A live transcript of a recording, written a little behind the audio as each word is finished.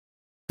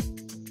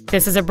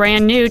This is a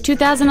brand new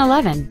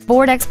 2011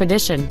 Ford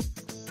Expedition.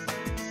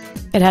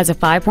 It has a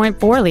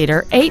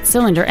 5.4-liter,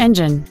 8-cylinder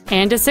engine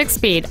and a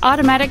 6-speed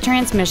automatic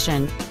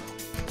transmission.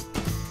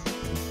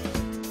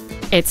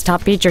 Its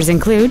top features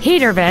include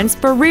heater vents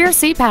for rear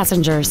seat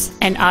passengers,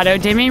 an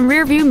auto-dimming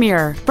rearview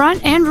mirror,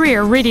 front and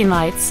rear reading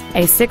lights,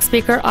 a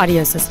 6-speaker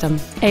audio system,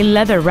 a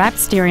leather-wrapped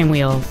steering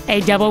wheel, a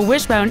double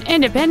wishbone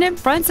independent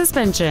front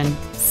suspension,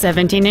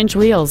 17-inch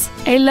wheels,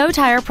 a low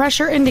tire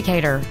pressure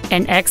indicator,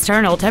 an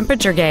external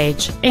temperature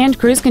gauge, and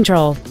cruise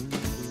control.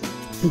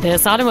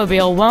 This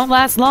automobile won't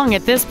last long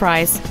at this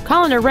price.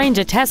 Call and arrange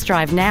a test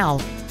drive now.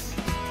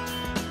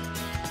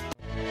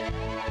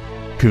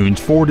 Koons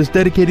Ford is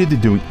dedicated to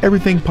doing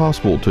everything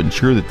possible to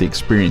ensure that the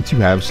experience you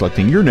have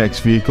selecting your next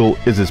vehicle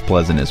is as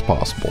pleasant as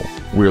possible.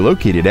 We're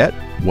located at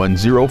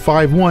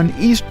 1051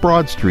 East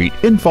Broad Street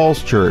in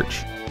Falls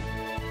Church.